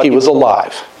 Paul, thought he was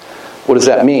alive. What does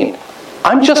that mean?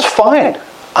 I'm just fine.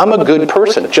 I'm a good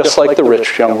person, just like the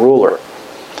rich young ruler.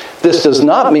 This does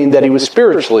not mean that he was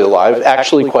spiritually alive.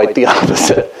 Actually, quite the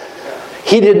opposite.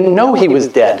 He didn't know he was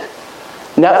dead.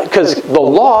 Now, because the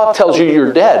law tells you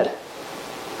you're dead.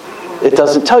 It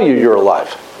doesn't tell you you're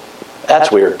alive.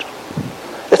 That's weird.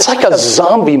 It's like a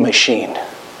zombie machine.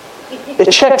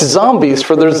 It checks zombies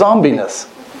for their zombiness.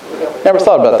 Never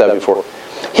thought about that before.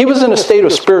 He was in a state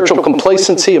of spiritual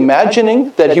complacency,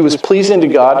 imagining that he was pleasing to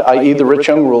God, i.e. the rich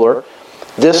young ruler.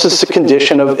 This is the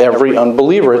condition of every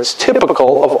unbeliever. It's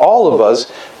typical of all of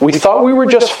us. We thought we were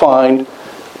just fine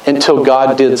until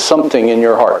God did something in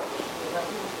your heart.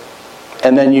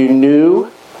 And then you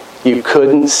knew you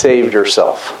couldn't save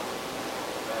yourself.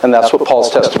 And that's what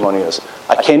Paul's testimony is.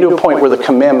 I came to a point where the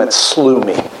commandments slew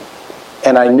me.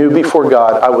 And I knew before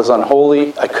God I was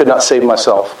unholy, I could not save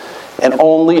myself. And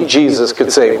only Jesus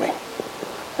could save me.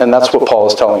 And that's what Paul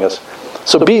is telling us.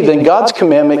 So B, then God's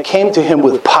commandment came to him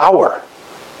with power.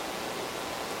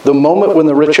 The moment when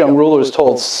the rich young ruler is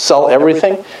told, sell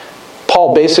everything,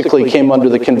 Paul basically came under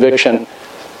the conviction,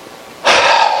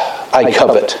 I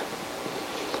covet.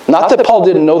 Not that Paul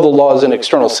didn't know the laws in an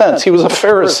external sense. He was a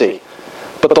Pharisee.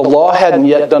 But the law hadn't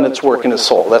yet done its work in his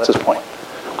soul. That's his point.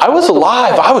 I was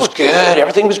alive. I was good.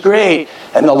 Everything was great.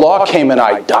 And the law came and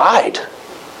I died.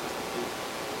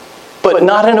 But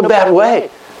not in a bad way.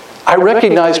 I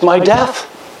recognized my death.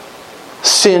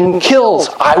 Sin kills.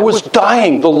 I was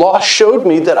dying. The law showed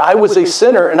me that I was a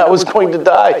sinner and I was going to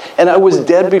die. And I was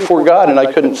dead before God and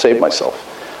I couldn't save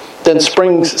myself. Then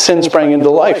sin sprang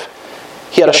into life.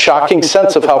 He had a shocking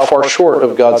sense of how far short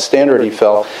of God's standard he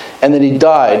fell. And then he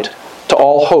died to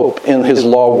all hope in his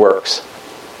law works.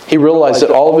 He realized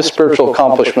that all of his spiritual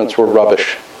accomplishments were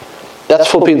rubbish. That's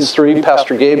Philippians 3.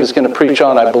 Pastor Gabe is going to preach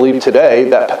on, I believe, today,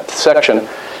 that section.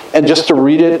 And just to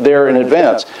read it there in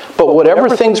advance. But whatever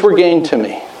things were gained to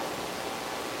me,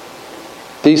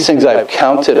 these things I have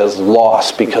counted as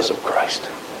loss because of Christ.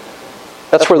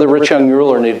 That's where the rich young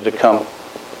ruler needed to come.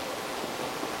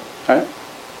 Right?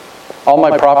 All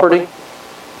my property.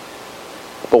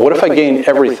 But what if I gain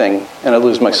everything and I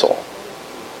lose my soul?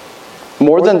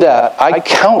 More than that, I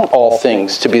count all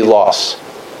things to be loss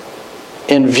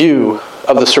in view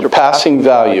of the surpassing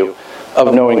value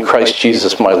of knowing Christ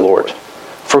Jesus my Lord,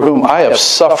 for whom I have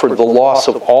suffered the loss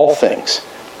of all things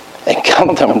and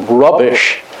count them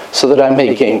rubbish so that I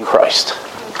may gain Christ.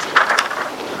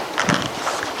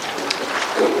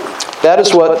 That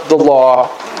is what the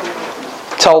law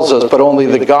tells us, but only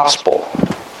the gospel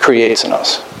creates in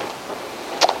us.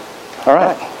 All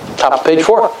right, top of page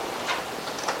 4.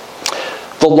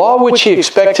 The law which he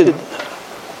expected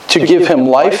to give him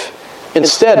life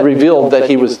instead revealed that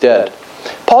he was dead.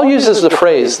 Paul uses the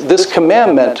phrase, this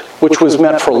commandment, which was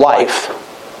meant for life,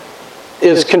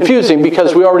 is confusing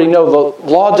because we already know the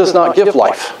law does not give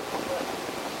life.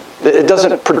 It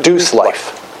doesn't produce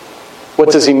life.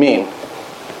 What does he mean?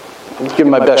 I'll give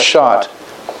my best shot.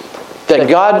 That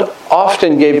God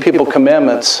often gave people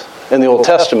commandments in the Old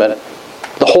Testament,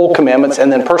 the whole commandments,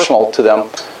 and then personal to them,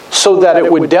 so that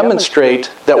it would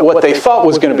demonstrate that what they thought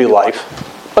was going to be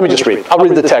life. Let me just read. I'll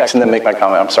read the text and then make my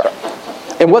comment. I'm sorry.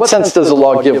 In what sense does the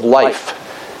law give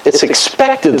life? It's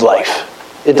expected life.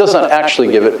 It does not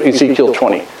actually give it. Ezekiel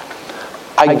 20.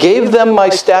 I gave them my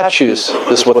statutes,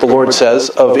 this is what the Lord says,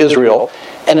 of Israel,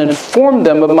 and informed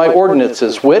them of my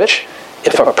ordinances, which,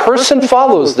 if a person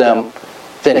follows them,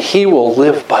 then he will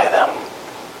live by them.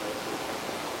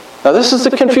 Now this is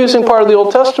the confusing part of the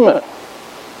Old Testament.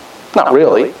 Not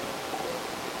really.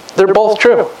 They're both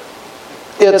true.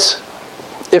 It's,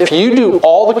 if you do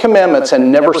all the commandments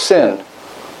and never sin,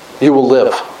 you will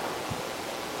live.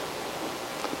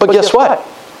 But guess what?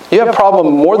 You have a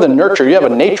problem more than nurture. You have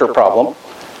a nature problem.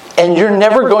 And you're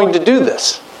never going to do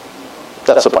this.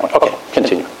 That's the point. Okay,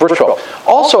 continue. Verse 12.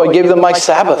 Also I gave them my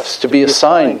Sabbaths to be a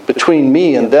sign between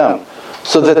me and them,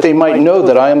 so that they might know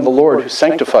that I am the Lord who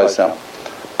sanctifies them.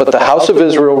 But the house of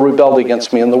Israel rebelled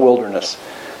against me in the wilderness.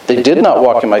 They did not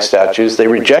walk in my statutes. They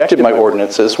rejected my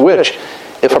ordinances, which,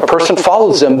 if a person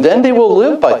follows them, then they will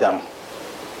live by them.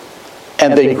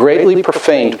 And they greatly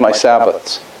profaned my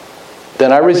Sabbaths.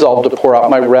 Then I resolved to pour out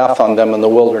my wrath on them in the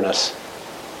wilderness,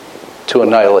 to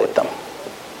annihilate them.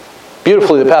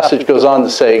 Beautifully, the passage goes on to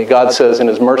say, God says in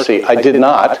his mercy, I did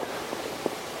not,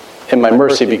 in my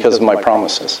mercy because of my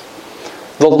promises.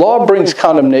 The law brings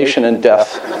condemnation and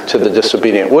death to the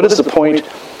disobedient. What is the point?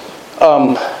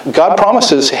 God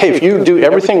promises, hey, if you do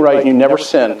everything right and you never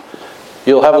sin,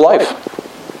 you'll have life.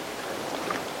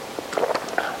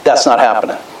 That's not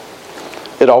happening.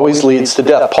 It always leads to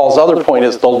death. Paul's other point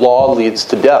is the law leads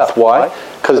to death. Why?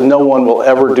 Because no one will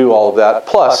ever do all of that.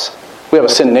 Plus, we have a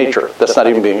sin nature that's not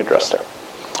even being addressed there.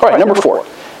 All right, number 4.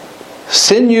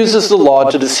 Sin uses the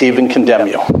law to deceive and condemn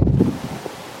you.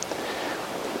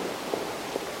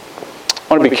 I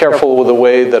want to be careful with the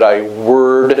way that I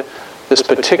word this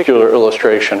particular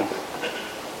illustration.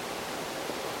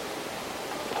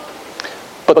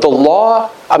 But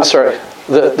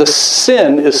the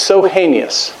sin is so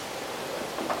heinous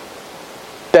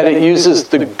that it uses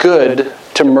the good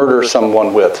to murder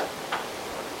someone with.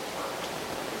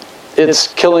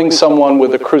 It's killing someone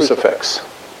with a crucifix.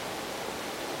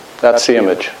 That's the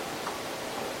image.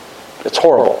 It's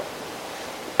horrible.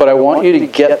 But I want you to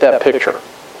get that picture.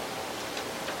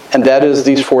 And that is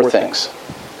these 4 things.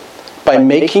 By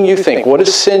making you think, what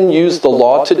does sin use the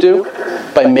law to do?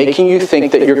 By making you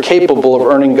think that you're capable of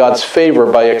earning God's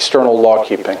favor by external law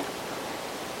keeping.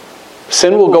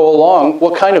 Sin will go along.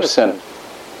 What kind of sin?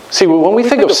 See, when we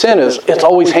think of sin as it's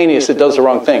always heinous, it does the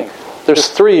wrong thing. There's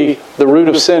 3. The root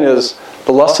of sin is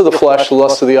the lust of the flesh, the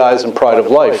lust of the eyes, and pride of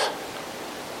life.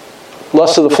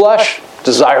 Lust of the flesh,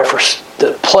 desire for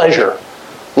pleasure.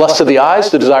 Lust of the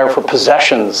eyes, the desire for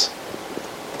possessions.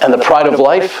 And the pride of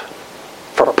life,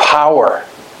 for power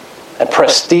and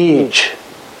prestige.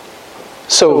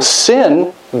 So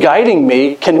sin, guiding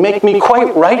me, can make me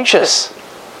quite righteous,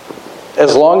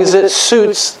 as long as it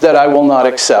suits that I will not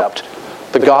accept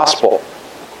the gospel.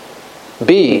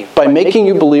 B, by making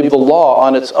you believe the law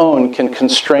on its own can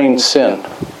constrain sin.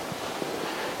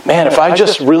 Man, if I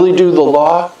just really do the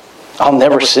law, I'll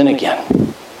never sin again.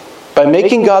 By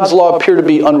making God's law appear to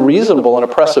be unreasonable and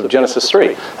oppressive, Genesis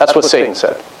 3. That's what Satan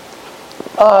said.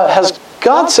 Has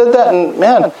God said that? And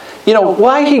man, you know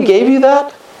why he gave you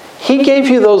that? He gave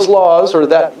you those laws, or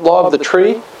that law of the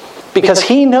tree, because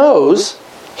he knows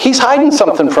he's hiding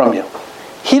something from you.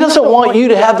 He doesn't want you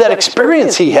to have that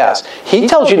experience he has. He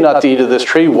tells you not to eat of this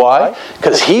tree. Why?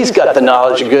 Because he's got the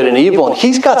knowledge of good and evil, and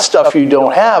he's got stuff you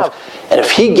don't have. And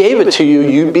if he gave it to you,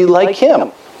 you'd be like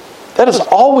him. That is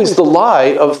always the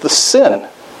lie of the sin.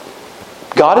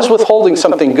 God is withholding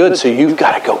something good, so you've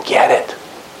got to go get it.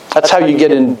 That's how you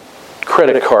get in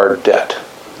credit card debt.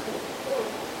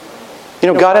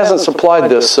 You know, God hasn't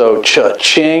supplied this, so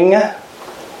cha-ching.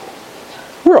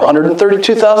 We're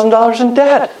 $132,000 in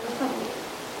debt.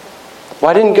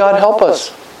 Why didn't God help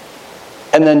us?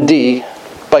 And then D,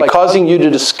 by causing you to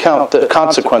discount the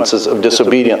consequences of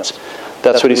disobedience.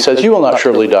 That's what he says, you will not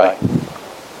surely die.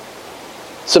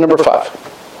 So number 5.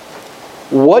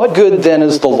 What good then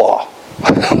is the law?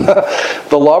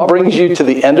 The law brings you to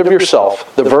the end of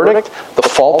yourself. The verdict, the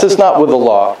fault is not with the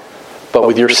law, but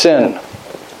with your sin.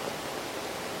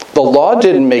 The law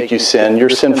didn't make you sin. Your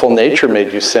sinful nature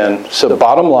made you sin. So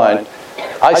bottom line,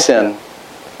 I sin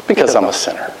Because I'm a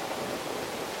sinner.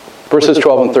 Verses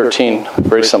 12 and 13,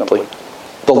 very simply.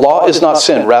 The law is not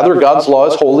sin. Rather, God's law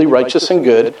is holy, righteous, and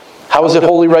good. How is it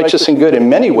holy, righteous, and good? In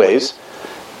many ways.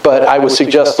 But I would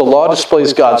suggest the law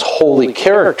displays God's holy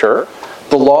character.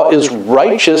 The law is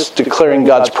righteous, declaring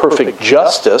God's perfect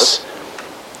justice.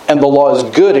 And the law is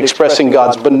good, expressing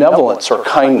God's benevolence or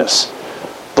kindness.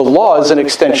 The law is an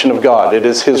extension of God. It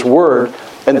is His word,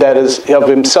 and that is of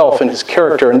Himself and His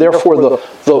character. And therefore, the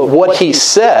what He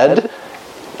said,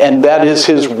 and that is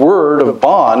His word of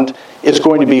bond, is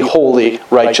going to be holy,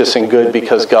 righteous, and good,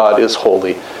 because God is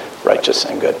holy, righteous,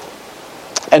 and good.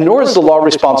 And nor is the law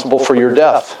responsible for your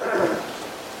death.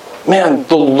 Man,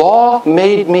 the law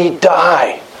made me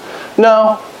die.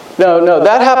 No.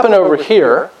 That happened over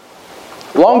here.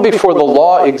 Long before the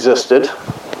law existed,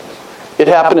 it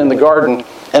happened in the garden.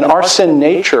 And our sin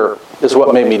nature is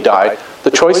what made me die.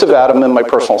 The choice of Adam and my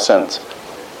personal sins.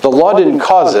 The law didn't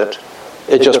cause it.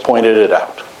 It just pointed it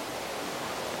out.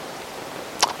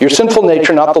 Your sinful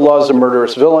nature, not the law, is a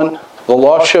murderous villain. The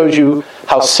law shows you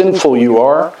how sinful you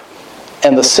are.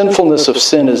 And the sinfulness of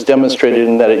sin is demonstrated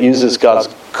in that it uses God's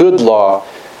good law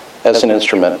as an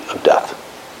instrument of death.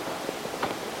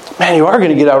 Man, you are going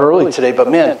to get out early today, but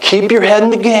man, keep your head in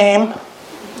the game.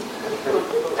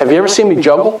 Have you ever seen me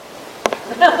juggle?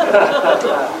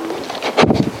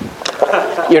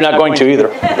 You're not going to either.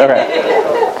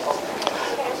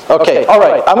 Okay, all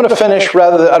right. I'm going to finish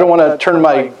I don't want to turn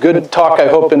my good talk, I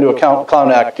hope, into a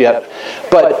clown act yet.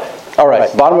 But, all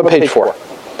right, bottom of page 4.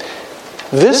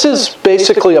 This is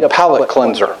basically a palate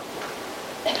cleanser.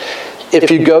 If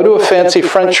you go to a fancy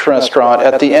French restaurant,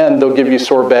 at the end they'll give you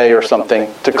sorbet or something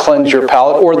to cleanse your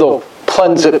palate, or they'll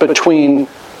cleanse it between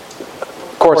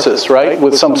courses, right,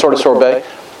 with some sort of sorbet.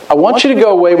 I want you to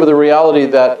go away with the reality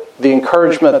that the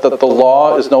encouragement that the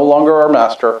law is no longer our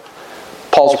master.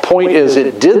 Paul's point is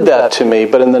it did that to me,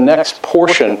 but in the next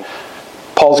portion,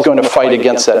 Paul's going to fight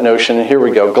against that notion. And here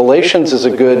we go. Galatians is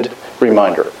a good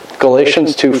reminder.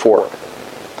 Galatians 2:4.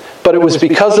 But it was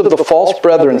because of the false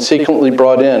brethren secretly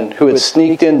brought in, who had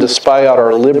sneaked in to spy out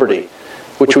our liberty,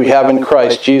 which we have in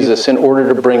Christ Jesus, in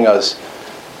order to bring us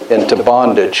into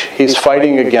bondage. He's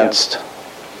fighting against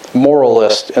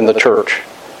moralists in the church.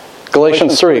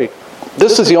 Galatians 3.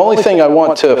 This is the only thing I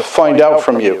want to find out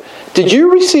from you. Did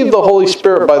you receive the Holy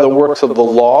Spirit by the works of the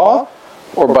law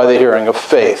or by the hearing of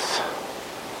faith?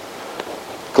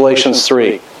 Galatians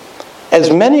 3. As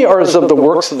many as of the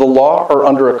works of the law are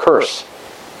under a curse.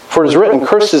 For it is written,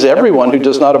 cursed is everyone who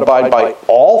does not abide by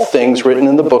all things written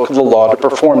in the book of the law to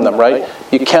perform them, right?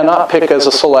 You cannot pick as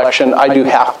a selection, I do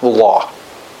half the law.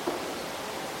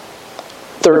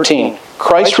 13.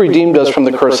 Christ redeemed us from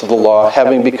the curse of the law,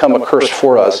 having become a curse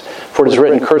for us. For it is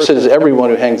written, cursed is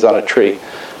everyone who hangs on a tree.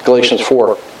 Galatians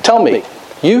 4. Tell me,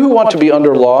 you who want to be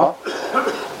under law,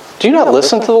 do you not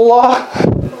listen to the law?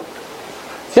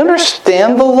 Do you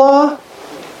understand the law?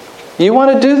 You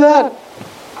want to do that?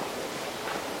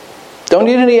 Don't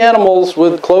eat any animals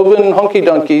with cloven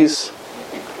hunky-dunkies.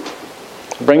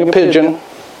 Bring a pigeon.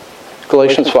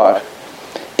 Galatians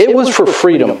 5. It was for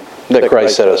freedom that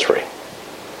Christ set us free.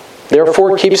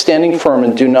 Therefore, keep standing firm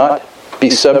and do not be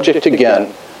subject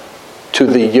again to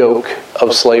the yoke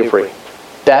of slavery.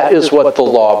 That is what the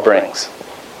law brings.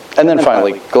 And then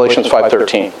finally, Galatians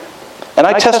 5:13. And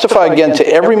I testify again to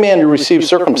every man who receives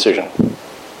circumcision.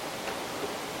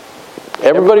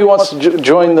 Everybody wants to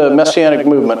join the Messianic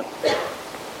movement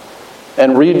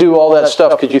and redo all that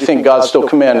stuff because you think God's still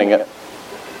commanding it.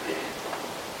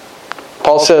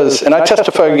 Paul says, and I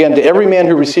testify again to every man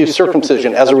who receives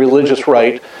circumcision as a religious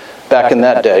rite back in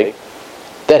that day,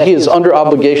 that he is under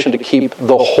obligation to keep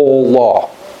the whole law.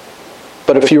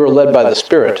 But if you are led by the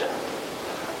Spirit,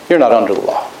 you're not under the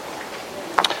law.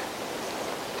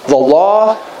 The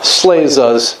law slays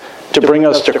us to bring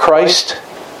us to Christ,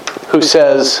 who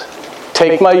says,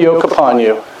 take my yoke upon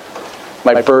you.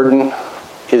 My burden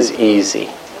is easy.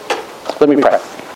 Let me pray.